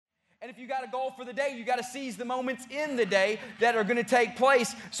And if you got a goal for the day, you got to seize the moments in the day that are going to take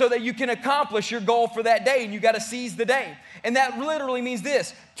place so that you can accomplish your goal for that day, and you got to seize the day. And that literally means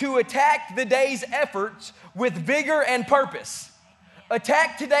this: to attack the day's efforts with vigor and purpose.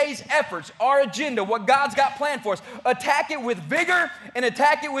 Attack today's efforts, our agenda, what God's got planned for us. Attack it with vigor and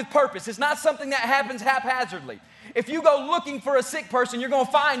attack it with purpose. It's not something that happens haphazardly. If you go looking for a sick person, you're going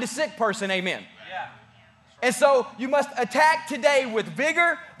to find a sick person, amen. Yeah. And so you must attack today with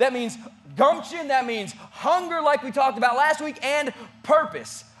vigor. That means gumption. That means hunger, like we talked about last week, and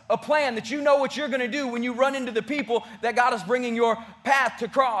purpose. A plan that you know what you're going to do when you run into the people that God is bringing your path to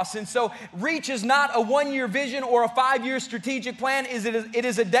cross. And so R.E.A.C.H is not a one-year vision or a 5-year strategic plan. It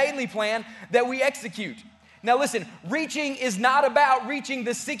is a daily plan that we execute. Now listen, reaching is not about reaching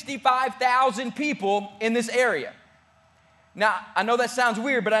the 65,000 people in this area. Now, I know that sounds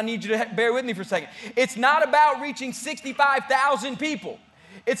weird, but I need you to bear with me for a second. It's not about reaching 65,000 people.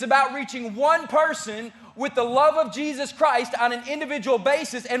 It's about reaching one person with the love of Jesus Christ on an individual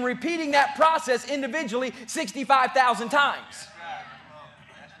basis and repeating that process individually 65,000 times. That's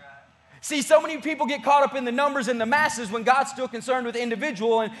right. See, so many people get caught up in the numbers and the masses when God's still concerned with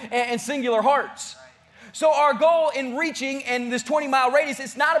individual and singular hearts. So our goal in reaching in this 20-mile radius,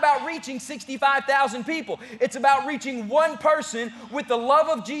 it's not about reaching 65,000 people. It's about reaching one person with the love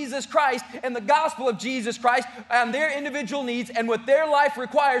of Jesus Christ and the gospel of Jesus Christ and their individual needs and what their life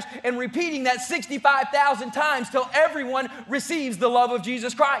requires, and repeating that 65,000 times till everyone receives the love of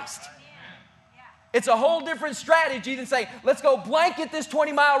Jesus Christ. It's a whole different strategy than saying, let's go blanket this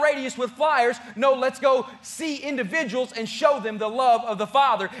 20-mile radius with flyers. No, let's go see individuals and show them the love of the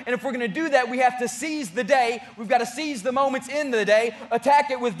Father. And if we're going to do that, we have to seize the day. We've got to seize the moments in the day,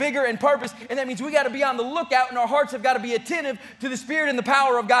 attack it with vigor and purpose. And that means we got to be on the lookout, and our hearts have got to be attentive to the Spirit and the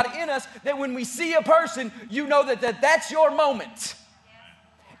power of God in us, that when we see a person, you know that's your moment.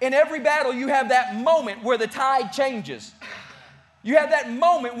 In every battle, you have that moment where the tide changes. You have that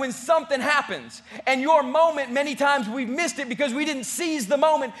moment when something happens. And your moment, many times we've missed it because we didn't seize the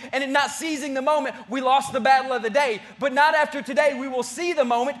moment. And in not seizing the moment, we lost the battle of the day. But not after today. We will see the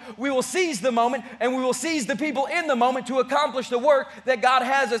moment, we will seize the moment, and we will seize the people in the moment to accomplish the work that God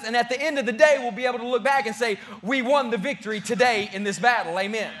has us. And at the end of the day, we'll be able to look back and say, we won the victory today in this battle.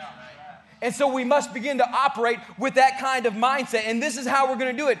 Amen. And so we must begin to operate with that kind of mindset. And this is how we're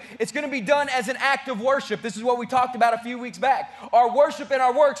going to do it. It's going to be done as an act of worship. This is what we talked about a few weeks back. Our worship and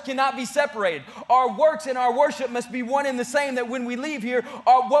our works cannot be separated. Our works and our worship must be one and the same, that when we leave here,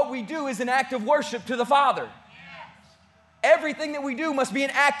 what we do is an act of worship to the Father. Everything that we do must be an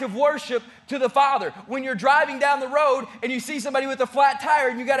act of worship to the Father. When you're driving down the road and you see somebody with a flat tire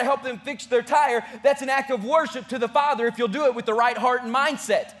and you got to help them fix their tire, that's an act of worship to the Father if you'll do it with the right heart and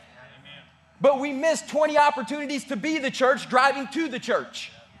mindset. But we miss 20 opportunities to be the church driving to the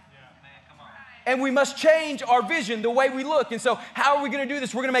church. And we must change our vision, the way we look. And so how are we going to do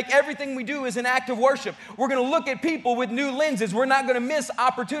this? We're going to make everything we do as an act of worship. We're going to look at people with new lenses. We're not going to miss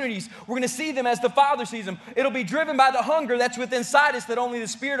opportunities. We're going to see them as the Father sees them. It'll be driven by the hunger that's within inside us that only the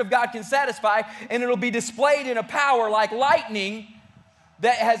Spirit of God can satisfy. And it'll be displayed in a power like lightning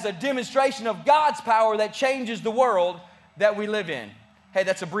that has a demonstration of God's power that changes the world that we live in. Hey,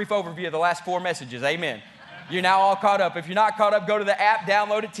 that's a brief overview of the last 4 messages. Amen. You're now all caught up. If you're not caught up, go to the app,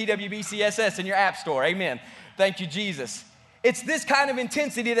 download it, TWBCSS in your app store. Amen. Thank you, Jesus. It's this kind of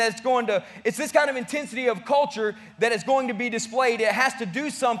intensity it's this kind of intensity of culture that is going to be displayed. It has to do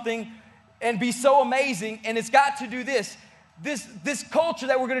something and be so amazing, and it's got to do this. This culture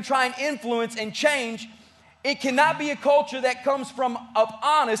that we're going to try and influence and change, it cannot be a culture that comes from up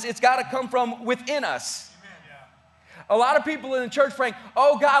on us. It's got to come from within us. A lot of people in the church praying,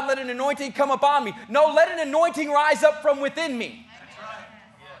 oh God, let an anointing come upon me. No, let an anointing rise up from within me. That's right.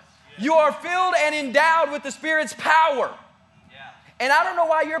 Yes. You are filled and endowed with the Spirit's power. Yeah. And I don't know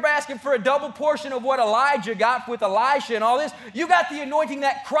why you're asking for a double portion of what Elijah got with Elisha and all this. You got the anointing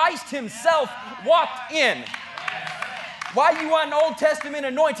that Christ himself walked in. Why you want an Old Testament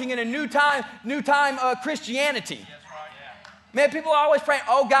anointing and a new time Christianity? Man, people are always praying,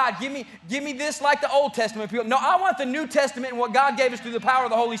 oh God, give me this like the Old Testament people. No, I want the New Testament and what God gave us through the power of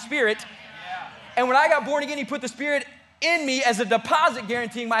the Holy Spirit. Yeah. And when I got born again, he put the Spirit in me as a deposit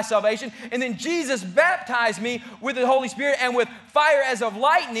guaranteeing my salvation. And then Jesus baptized me with the Holy Spirit and with fire as of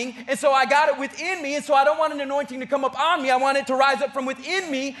lightning. And so I got it within me. And so I don't want an anointing to come up on me. I want it to rise up from within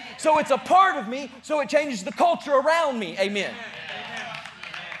me. So it's a part of me. So it changes the culture around me. Amen.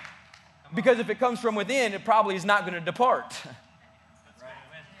 Because if it comes from within, it probably is not going to depart.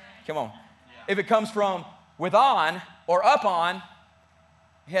 Come on. If it comes from within or up on,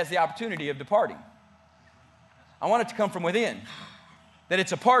 it has the opportunity of departing. I want it to come from within. That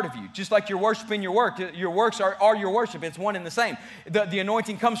it's a part of you. Just like you're worshiping your work. Your works are your worship. It's one and the same. The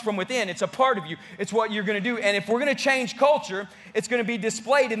anointing comes from within. It's a part of you. It's what you're going to do. And if we're going to change culture, it's going to be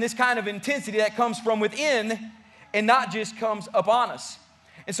displayed in this kind of intensity that comes from within and not just comes upon us.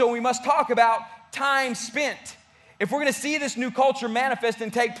 And so we must talk about time spent. If we're going to see this new culture manifest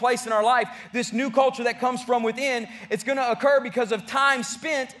and take place in our life, this new culture that comes from within, it's going to occur because of time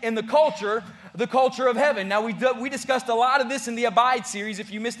spent in the culture of heaven. Now, we discussed a lot of this in the Abide series.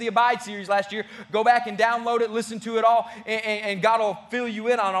 If you missed the Abide series last year, go back and download it, listen to it all, and God will fill you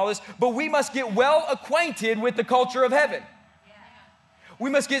in on all this. But we must get well acquainted with the culture of heaven. We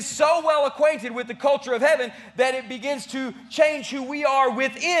must get so well acquainted with the culture of heaven that it begins to change who we are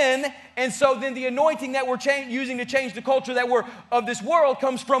within. And so then the anointing that we're using to change the culture that we're of this world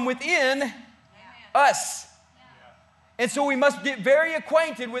comes from within us. And so we must get very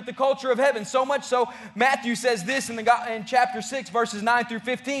acquainted with the culture of heaven. So much so, Matthew says this in chapter 6, verses 9 through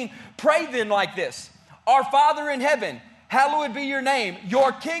 15. Pray then like this: Our Father in heaven, hallowed be your name.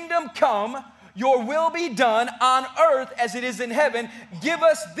 Your kingdom come. Your will be done on earth as it is in heaven. Give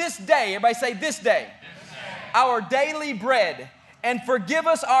us this day, everybody say this day, our daily bread. And forgive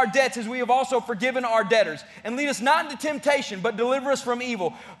us our debts as we have also forgiven our debtors. And lead us not into temptation, but deliver us from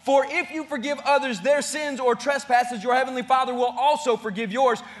evil. For if you forgive others their sins or trespasses, your heavenly Father will also forgive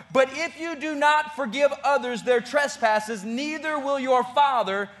yours. But if you do not forgive others their trespasses, neither will your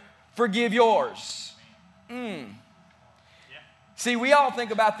Father forgive yours. See, we all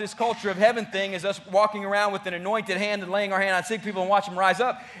think about this culture of heaven thing as us walking around with an anointed hand and laying our hand on sick people and watching them rise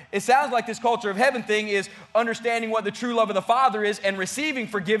up. It sounds like this culture of heaven thing is understanding what the true love of the Father is and receiving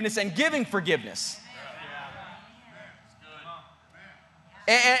forgiveness and giving forgiveness.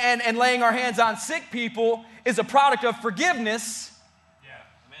 And laying our hands on sick people is a product of forgiveness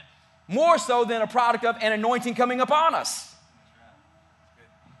more so than a product of an anointing coming upon us.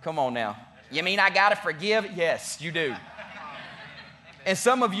 Come on now. You mean I got to forgive? Yes, you do. And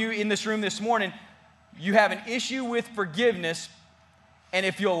some of you in this room this morning, you have an issue with forgiveness, and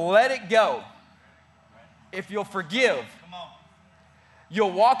if you'll let it go, if you'll forgive,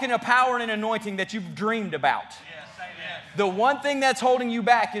 you'll walk in a power and an anointing that you've dreamed about. The one thing that's holding you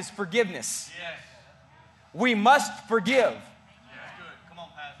back is forgiveness. We must forgive.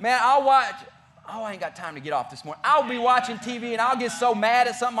 Man, I ain't got time to get off this morning. I'll be watching TV, and I'll get so mad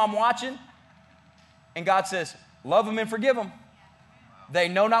at something I'm watching, and God says, love them and forgive them. They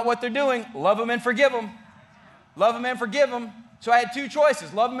know not what they're doing. Love them and forgive them. Love them and forgive them. So I had two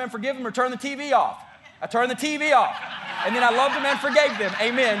choices: love them and forgive them, or turn the TV off. I turned the TV off. And then I loved them and forgave them.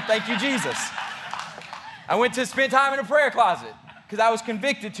 Amen. Thank you, Jesus. I went to spend time in a prayer closet because I was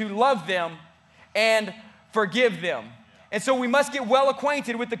convicted to love them and forgive them. And so we must get well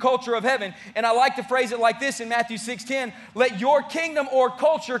acquainted with the culture of heaven. And I like to phrase it like this in Matthew 6:10. Let your kingdom or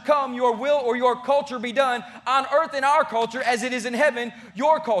culture come, your will or your culture be done on earth in our culture as it is in heaven,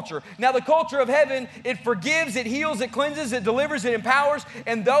 your culture. Now the culture of heaven, it forgives, it heals, it cleanses, it delivers, it empowers.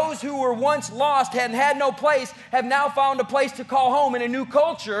 And those who were once lost and had no place have now found a place to call home in a new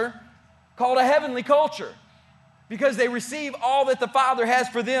culture called a heavenly culture, because they receive all that the Father has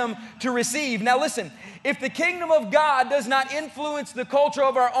for them to receive. Now listen, if the kingdom of God does not influence the culture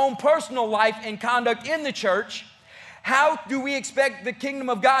of our own personal life and conduct in the church, how do we expect the kingdom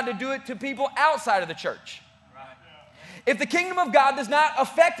of God to do it to people outside of the church? Right. If the kingdom of God does not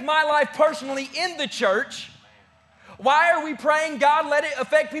affect my life personally in the church, why are we praying, God, let it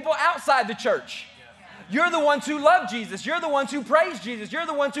affect people outside the church? You're the ones who love Jesus. You're the ones who praise Jesus. You're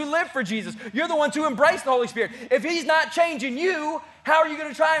the ones who live for Jesus. You're the ones who embrace the Holy Spirit. If He's not changing you, how are you going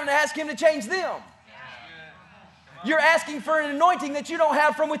to try and ask Him to change them? You're asking for an anointing that you don't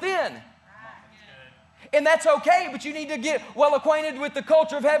have from within. And that's okay, but you need to get well acquainted with the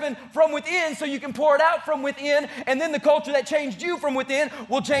culture of heaven from within so you can pour it out from within, and then the culture that changed you from within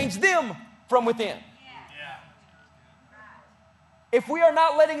will change them from within. If we are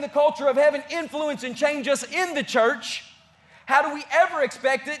not letting the culture of heaven influence and change us in the church, how do we ever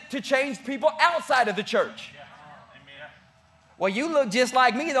expect it to change people outside of the church? Well, you look just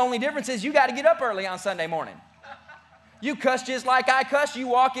like me. The only difference is you got to get up early on Sunday morning. You cuss just like I cuss. You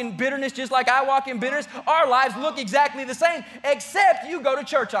walk in bitterness just like I walk in bitterness. Our lives look exactly the same, except you go to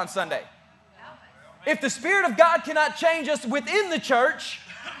church on Sunday. If the Spirit of God cannot change us within the church,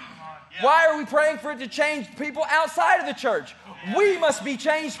 why are we praying for it to change people outside of the church? We must be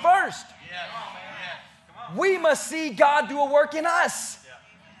changed first. We must see God do a work in us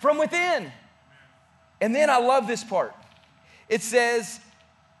from within. And then I love this part. It says,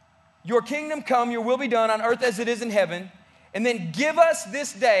 your kingdom come, your will be done on earth as it is in heaven. And then give us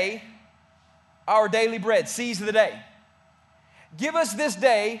this day our daily bread. Seize the day. give us this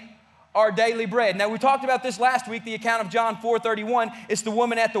day our daily bread. Now, we talked about this last week, the account of John 4:31. It's the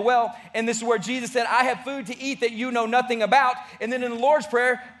woman at the well, and this is where Jesus said, I have food to eat that you know nothing about. And then in the Lord's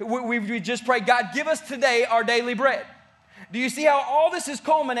Prayer, we just pray, God, give us today our daily bread. Do you see how all this is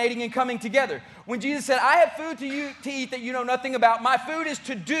culminating and coming together? When Jesus said, I have food to eat that you know nothing about. My food is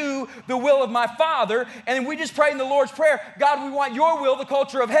to do the will of my Father. And then we just pray in the Lord's Prayer, God, we want your will, the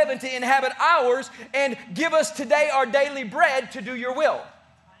culture of heaven, to inhabit ours, and give us today our daily bread to do your will.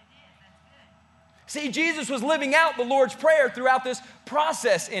 See, Jesus was living out the Lord's Prayer throughout this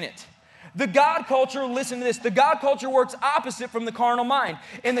process in it. The God culture, listen to this, the God culture works opposite from the carnal mind.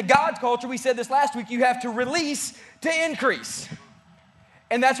 In the God culture, we said this last week, you have to release to increase.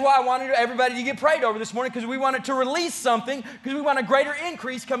 And that's why I wanted everybody to get prayed over this morning, because we wanted to release something, because we want a greater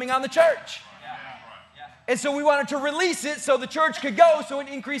increase coming on the church. And so we wanted to release it so the church could go, so an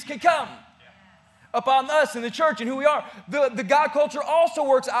increase could come upon us and the church and who we are. The God culture also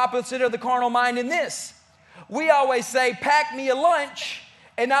works opposite of the carnal mind in this. We always say, pack me a lunch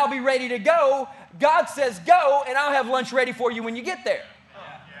and I'll be ready to go. God says go and I'll have lunch ready for you when you get there.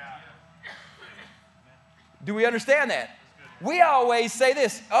 Do we understand that? We always say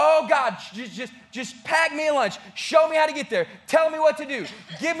this, oh God, just pack me a lunch. Show me how to get there. Tell me what to do.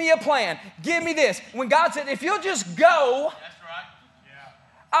 Give me a plan. Give me this. When God said, if you'll just go,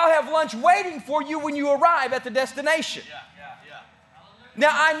 I'll have lunch waiting for you when you arrive at the destination. Now,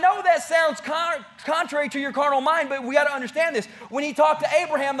 I know that sounds contrary to your carnal mind, but we got to understand this. When he talked to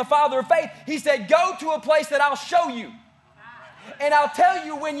Abraham, the father of faith, he said, go to a place that I'll show you, and I'll tell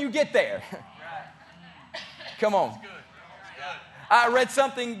you when you get there. Come on. I read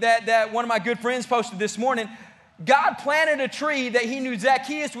something that one of my good friends posted this morning. God planted a tree that he knew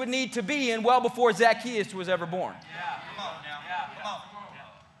Zacchaeus would need to be in well before Zacchaeus was ever born.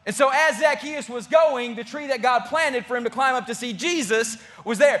 And so as Zacchaeus was going, the tree that God planted for him to climb up to see Jesus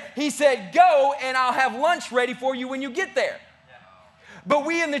was there. He said, go and I'll have lunch ready for you when you get there. But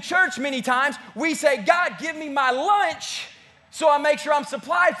we in the church many times, we say, God, give me my lunch so I make sure I'm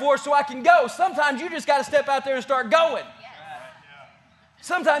supplied for so I can go. Sometimes you just got to step out there and start going.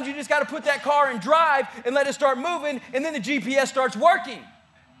 Sometimes you just got to put that car and drive and let it start moving, and then the GPS starts working.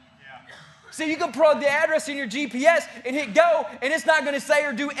 See, you can plug the address in your GPS and hit go, and it's not going to say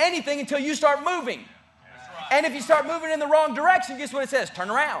or do anything until you start moving. Right. And if you start moving in the wrong direction, guess what it says? Turn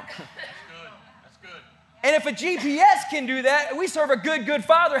around. That's good. And if a GPS can do that, we serve a good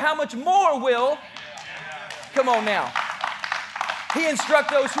Father, how much more will? Come on now. He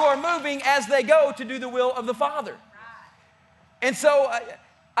instructs those who are moving as they go to do the will of the Father. And so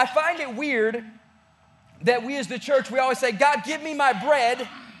I find it weird that we as the church, we always say, God, give me my bread,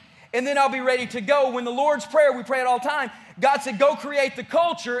 and then I'll be ready to go. When the Lord's Prayer, we pray it all the time, God said, go create the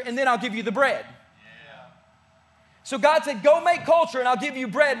culture, and then I'll give you the bread. Yeah. So God said, go make culture, and I'll give you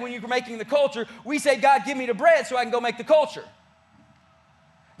bread when you're making the culture. We say, God, give me the bread so I can go make the culture.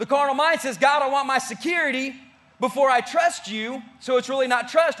 The carnal mind says, God, I want my security before I trust you. So it's really not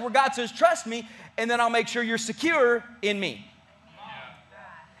trust, where God says, trust me, and then I'll make sure you're secure in me.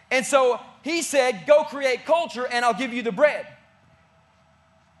 Yeah. And so he said, go create culture, and I'll give you the bread.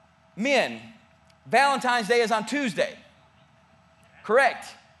 Men, Valentine's Day is on Tuesday. Correct?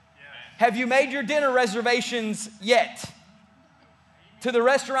 Yes. Have you made your dinner reservations yet? To the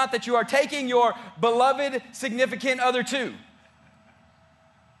restaurant that you are taking your beloved significant other to.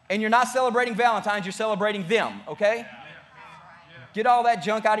 And you're not celebrating Valentine's, you're celebrating them, okay? Get all that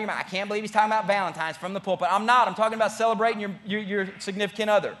junk out of your mind. I can't believe he's talking about Valentine's from the pulpit. I'm not. I'm talking about celebrating your significant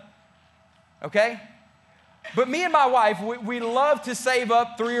other. Okay? But me and my wife, we love to save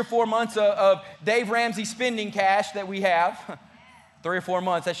up 3 or 4 months of Dave Ramsey spending cash that we have. 3 or 4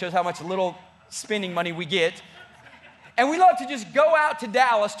 months, that shows how much little spending money we get. And we love to just go out to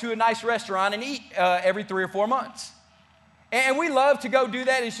Dallas to a nice restaurant and eat every 3 or 4 months. And we love to go do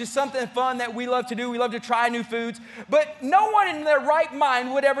that. It's just something fun that we love to do. We love to try new foods. But no one in their right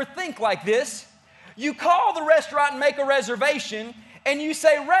mind would ever think like this. You call the restaurant and make a reservation, and you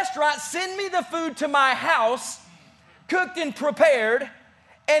say, restaurant, send me the food to my house, cooked and prepared,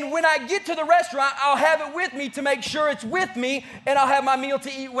 and when I get to the restaurant, I'll have it with me to make sure it's with me, and I'll have my meal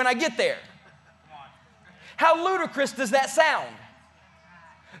to eat when I get there. How ludicrous does that sound?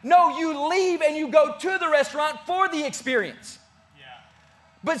 No, you leave and you go to the restaurant for the experience.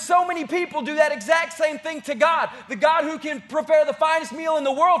 But so many people do that exact same thing to God. The God who can prepare the finest meal in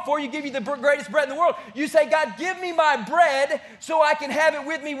the world for you, give you the greatest bread in the world. You say, God, give me my bread so I can have it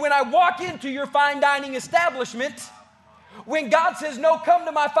with me when I walk into your fine dining establishment. When God says, no, come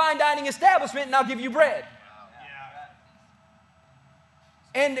to my fine dining establishment and I'll give you bread.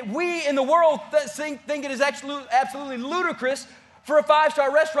 And we in the world think it is absolutely ludicrous for a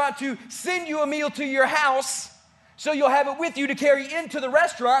 5-star restaurant to send you a meal to your house so you'll have it with you to carry into the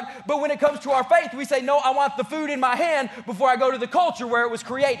restaurant. But when it comes to our faith, we say, no, I want the food in my hand before I go to the culture where it was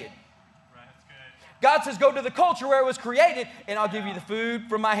created. Right, that's good. God says, go to the culture where it was created, and I'll give you the food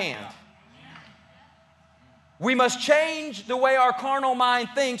from my hand. We must change the way our carnal mind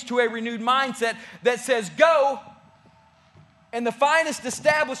thinks to a renewed mindset that says, go, and the finest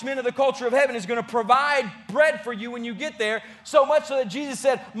establishment of the culture of heaven is going to provide bread for you when you get there, so much so that Jesus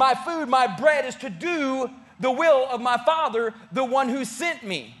said, my food, my bread is to do the will of my Father, the one who sent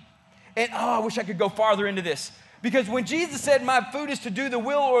me. And I wish I could go farther into this. Because when Jesus said, my food is to do the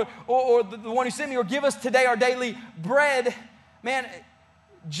will or the one who sent me, or give us today our daily bread, man,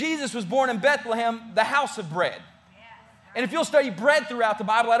 Jesus was born in Bethlehem, the house of bread. And if you'll study bread throughout the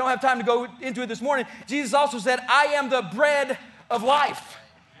Bible, I don't have time to go into it this morning, Jesus also said, I am the bread of life.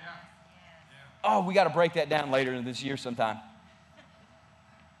 Oh, we got to break that down later in this year sometime.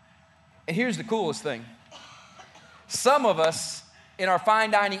 And here's the coolest thing. Some of us in our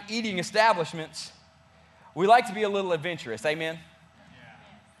fine dining eating establishments, we like to be a little adventurous, amen?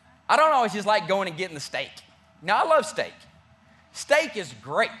 I don't always just like going and getting the steak. Now, I love steak. Steak is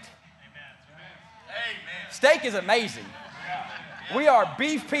great. Amen. Steak is amazing. We are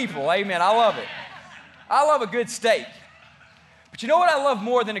beef people, amen. I love it. I love a good steak. But you know what I love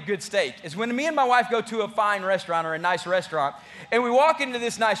more than a good steak is when me and my wife go to a fine restaurant or a nice restaurant, and we walk into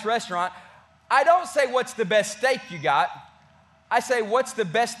this nice restaurant, I don't say, what's the best steak you got? I say, what's the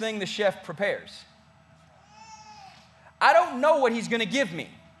best thing the chef prepares? I don't know what he's going to give me.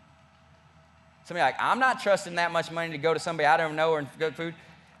 Somebody like, I'm not trusting that much money to go to somebody I don't know or good food.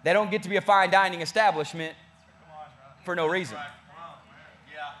 They don't get to be a fine dining establishment for no reason.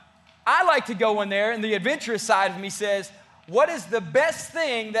 I like to go in there, and the adventurous side of me says, what is the best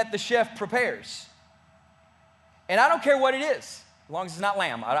thing that the chef prepares? And I don't care what it is, as long as it's not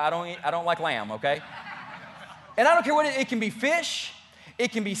lamb. I don't like lamb, okay? And I don't care what it can be fish,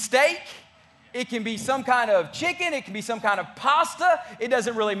 it can be steak, it can be some kind of chicken, it can be some kind of pasta. It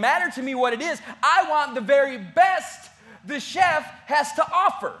doesn't really matter to me what it is. I want the very best the chef has to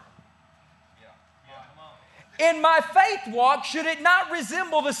offer. In my faith walk, should it not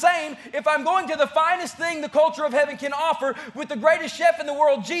resemble the same if I'm going to the finest thing the culture of heaven can offer with the greatest chef in the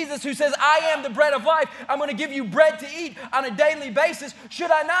world, Jesus, who says, I am the bread of life. I'm going to give you bread to eat on a daily basis.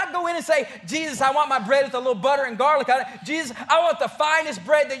 Should I not go in and say, Jesus, I want my bread with a little butter and garlic on it. Jesus, I want the finest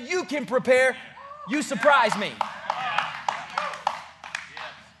bread that you can prepare. You surprise me.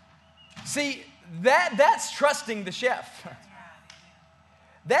 See, that's trusting the chef.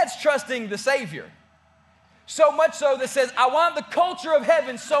 That's trusting the Savior. So much so that says, I want the culture of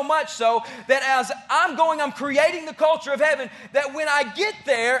heaven so much so that as I'm going, I'm creating the culture of heaven, that when I get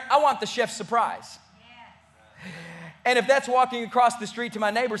there, I want the chef's surprise. Yes. And if that's walking across the street to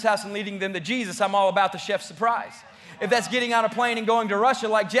my neighbor's house and leading them to Jesus, I'm all about the chef's surprise. If that's getting on a plane and going to Russia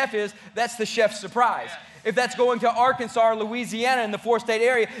like Jeff is, that's the chef's surprise. If that's going to Arkansas or Louisiana in the 4-state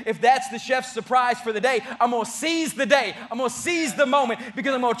area, if that's the chef's surprise for the day, I'm going to seize the day. I'm going to seize the moment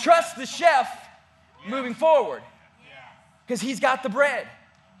because I'm going to trust the chef moving forward, because he's got the bread.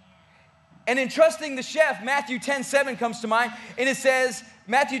 And in trusting the chef, Matthew 10:7 comes to mind, and it says,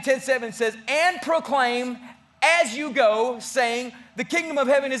 Matthew 10:7 says, and proclaim as you go, saying, the kingdom of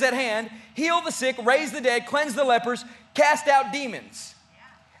heaven is at hand, heal the sick, raise the dead, cleanse the lepers, cast out demons.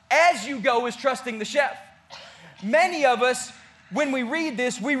 As you go is trusting the chef. Many of us, when we read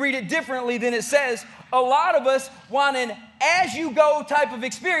this, we read it differently than it says. A lot of us want an as you go type of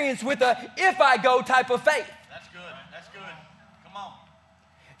experience with a if I go type of faith. That's good. That's good. Come on.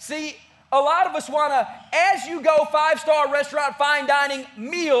 See, a lot of us want a as you go 5-star restaurant, fine dining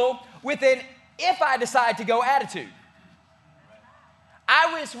meal with an if I decide to go attitude.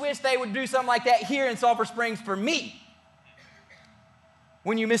 I wish they would do something like that here in Sulphur Springs for me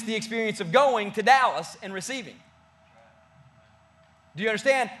when you miss the experience of going to Dallas and receiving. Do you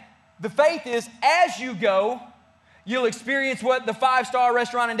understand? The faith is, as you go, you'll experience what the 5-star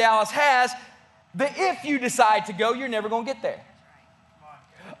restaurant in Dallas has. The if you decide to go, you're never going to get there.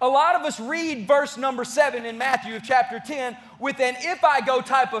 A lot of us read verse number 7 in Matthew of chapter 10 with an if I go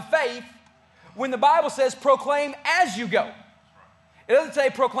type of faith when the Bible says proclaim as you go. It doesn't say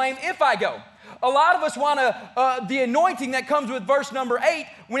proclaim if I go. A lot of us want the anointing that comes with verse number 8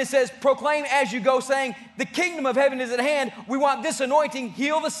 when it says proclaim as you go, saying the kingdom of heaven is at hand. We want this anointing,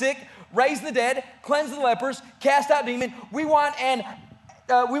 heal the sick, raise the dead, cleanse the lepers, cast out demons. We want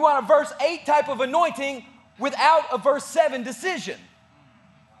a verse 8 type of anointing without a verse 7 decision.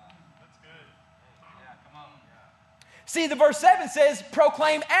 That's good. Yeah, come on. See, the verse 7 says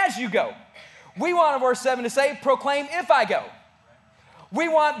proclaim as you go. We want a verse 7 to say proclaim if I go. We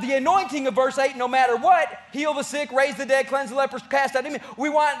want the anointing of verse 8 no matter what. Heal the sick, raise the dead, cleanse the lepers, cast out demons. We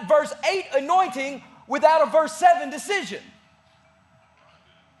want verse 8 anointing without a verse 7 decision.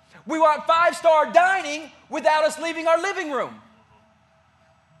 We want 5-star dining without us leaving our living room.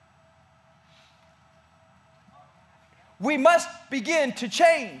 We must begin to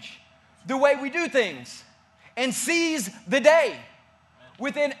change the way we do things and seize the day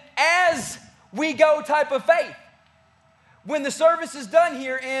with an as we go type of faith. When the service is done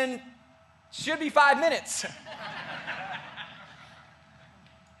here in, should be 5 minutes,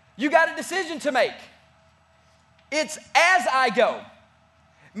 you got a decision to make. It's as I go.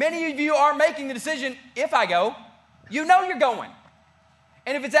 Many of you are making the decision, if I go, you know you're going.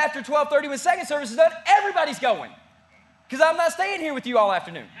 And if it's after 12:30 when second service is done, everybody's going. Because I'm not staying here with you all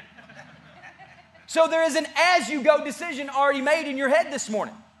afternoon. So there is an as-you-go decision already made in your head this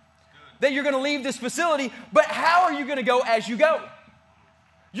morning that you're going to leave this facility, but how are you going to go as you go?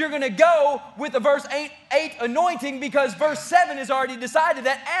 You're going to go with the verse 8 anointing because verse 7 has already decided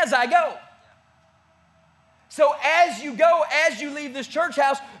that as I go. So as you go, as you leave this church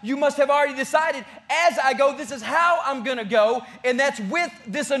house, you must have already decided, as I go, this is how I'm going to go, and that's with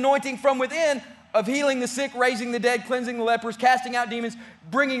this anointing from within of healing the sick, raising the dead, cleansing the lepers, casting out demons,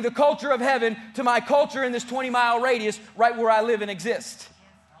 bringing the culture of heaven to my culture in this 20-mile radius right where I live and exist.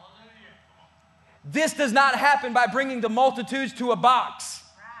 This does not happen by bringing the multitudes to a box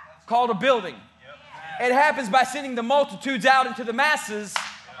called a building. It happens by sending the multitudes out into the masses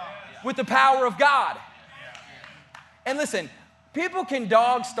with the power of God. And listen, people can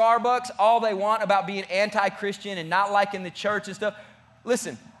dog Starbucks all they want about being anti-Christian and not liking the church and stuff.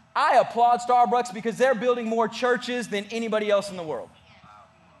 Listen, I applaud Starbucks because they're building more churches than anybody else in the world.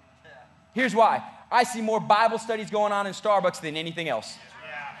 Here's why. I see more Bible studies going on in Starbucks than anything else.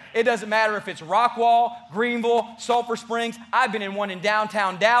 It doesn't matter if it's Rockwall, Greenville, Sulphur Springs. I've been in one in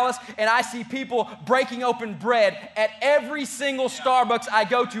downtown Dallas, and I see people breaking open bread at every single Starbucks I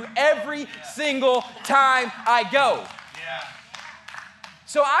go to every single time I go.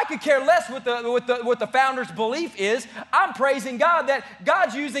 So I could care less what the founder's belief is. I'm praising God that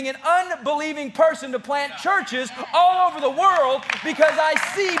God's using an unbelieving person to plant churches all over the world because I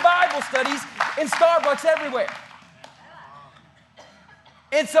see Bible studies in Starbucks everywhere.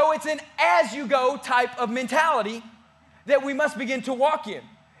 And so it's an as-you-go type of mentality that we must begin to walk in.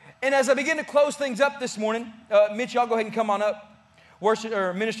 And as I begin to close things up this morning, Mitch, y'all go ahead and come on up. Worship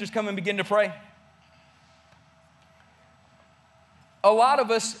or ministers come and begin to pray. A lot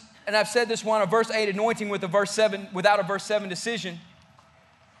of us, and I've said this one, a verse 8 anointing with a verse 7, without a verse 7 decision.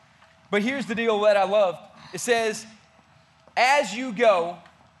 But here's the deal that I love. It says, as you go,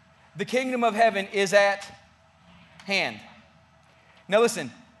 the kingdom of heaven is at hand. Now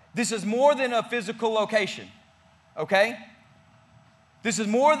listen, this is more than a physical location, okay? This is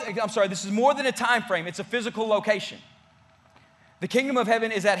more than a time frame. It's a physical location. The kingdom of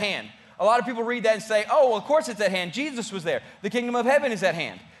heaven is at hand. A lot of people read that and say, oh, well, of course it's at hand. Jesus was there. The kingdom of heaven is at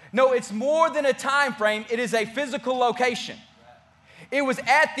hand. No, it's more than a time frame. It is a physical location. It was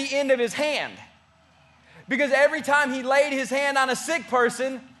at the end of his hand. Because every time he laid his hand on a sick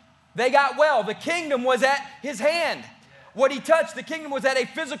person, they got well. The kingdom was at his hand. What he touched, the kingdom was at a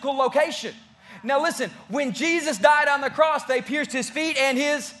physical location. Now listen, when Jesus died on the cross, they pierced his feet and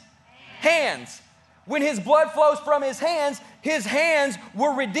his hands. When his blood flows from his hands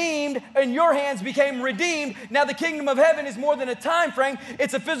were redeemed and your hands became redeemed. Now the kingdom of heaven is more than a time frame.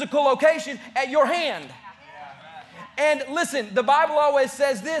 It's a physical location at your hand. And listen, the Bible always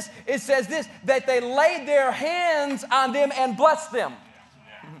says this. It says this, that they laid their hands on them and blessed them.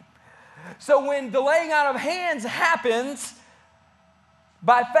 So when the laying on of hands happens,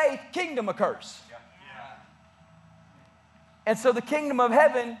 by faith, kingdom occurs. And so the kingdom of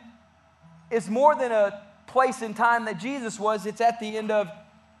heaven is more than a place in time that Jesus was. It's at the end of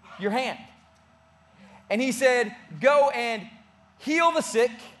your hand. And he said, go and heal the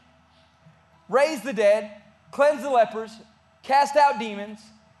sick, raise the dead, cleanse the lepers, cast out demons.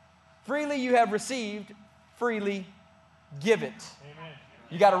 Freely you have received, freely give it. Amen.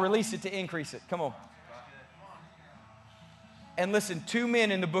 You got to release it to increase it. Come on. And listen, 2 men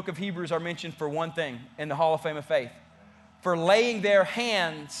in the book of Hebrews are mentioned for one thing in the Hall of Fame of Faith. For laying their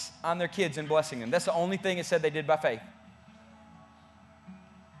hands on their kids and blessing them. That's the only thing it said they did by faith.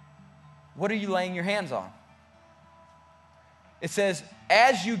 What are you laying your hands on? It says,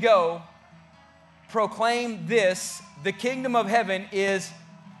 as you go, proclaim this, the kingdom of heaven is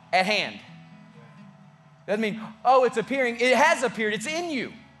at hand. Doesn't mean, oh, it's appearing. It has appeared. It's in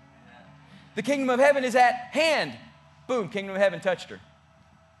you. The kingdom of heaven is at hand. Boom, kingdom of heaven touched her.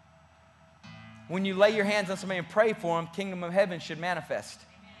 when you lay your hands on somebody and pray for them, kingdom of heaven should manifest.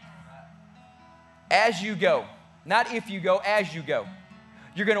 As you go, not if you go, as you go.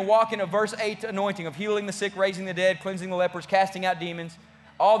 You're going to walk in a verse 8 anointing of healing the sick, raising the dead, cleansing the lepers, casting out demons,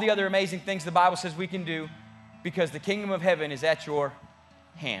 all the other amazing things the Bible says we can do because the kingdom of heaven is at your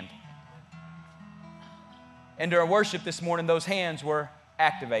hand. And during worship this morning, those hands were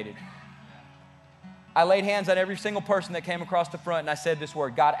activated. I laid hands on every single person that came across the front and I said this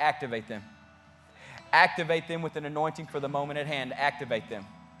word, God, activate them. Activate them with an anointing for the moment at hand. Activate them.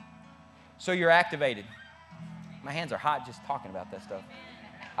 So you're activated. My hands are hot just talking about that stuff.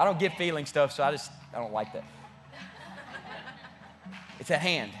 I don't get feeling stuff, so I don't like that. It's at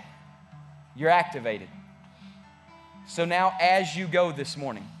hand. You're activated. So now as you go this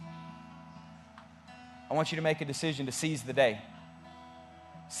morning, I want you to make a decision to seize the day.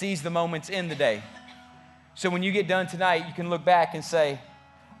 Seize the moments in the day. So when you get done tonight, you can look back and say,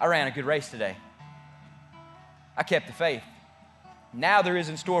 I ran a good race today. I kept the faith. Now there is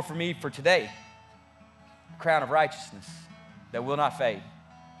in store for me for today a crown of righteousness that will not fade.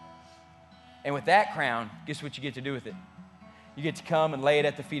 And with that crown, guess what you get to do with it? You get to come and lay it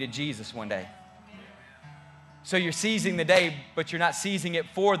at the feet of Jesus one day. So you're seizing the day, but you're not seizing it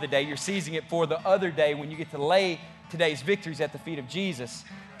for the day. You're seizing it for the other day when you get to lay today's victories at the feet of Jesus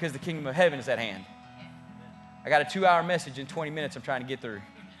because the kingdom of heaven is at hand. I got a 2-hour message in 20 minutes I'm trying to get through.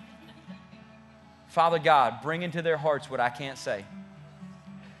 Father God, bring into their hearts what I can't say.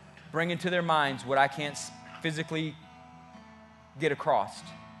 Bring into their minds what I can't physically get across.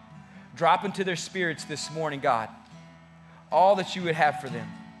 Drop into their spirits this morning, God, all that you would have for them.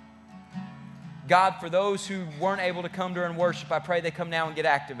 God, for those who weren't able to come during worship, I pray they come now and get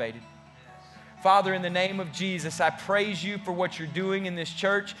activated. Father, in the name of Jesus, I praise you for what you're doing in this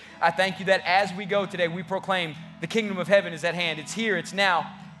church. I thank you that as we go today, we proclaim the kingdom of heaven is at hand. It's here, it's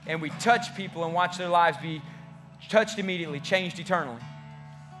now, and we touch people and watch their lives be touched immediately, changed eternally.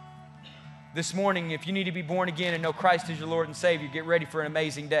 This morning, if you need to be born again and know Christ as your Lord and Savior, get ready for an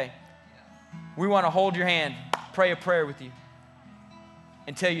amazing day. We want to hold your hand, pray a prayer with you,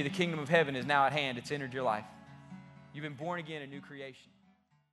 and tell you the kingdom of heaven is now at hand. It's entered your life. You've been born again, a new creation.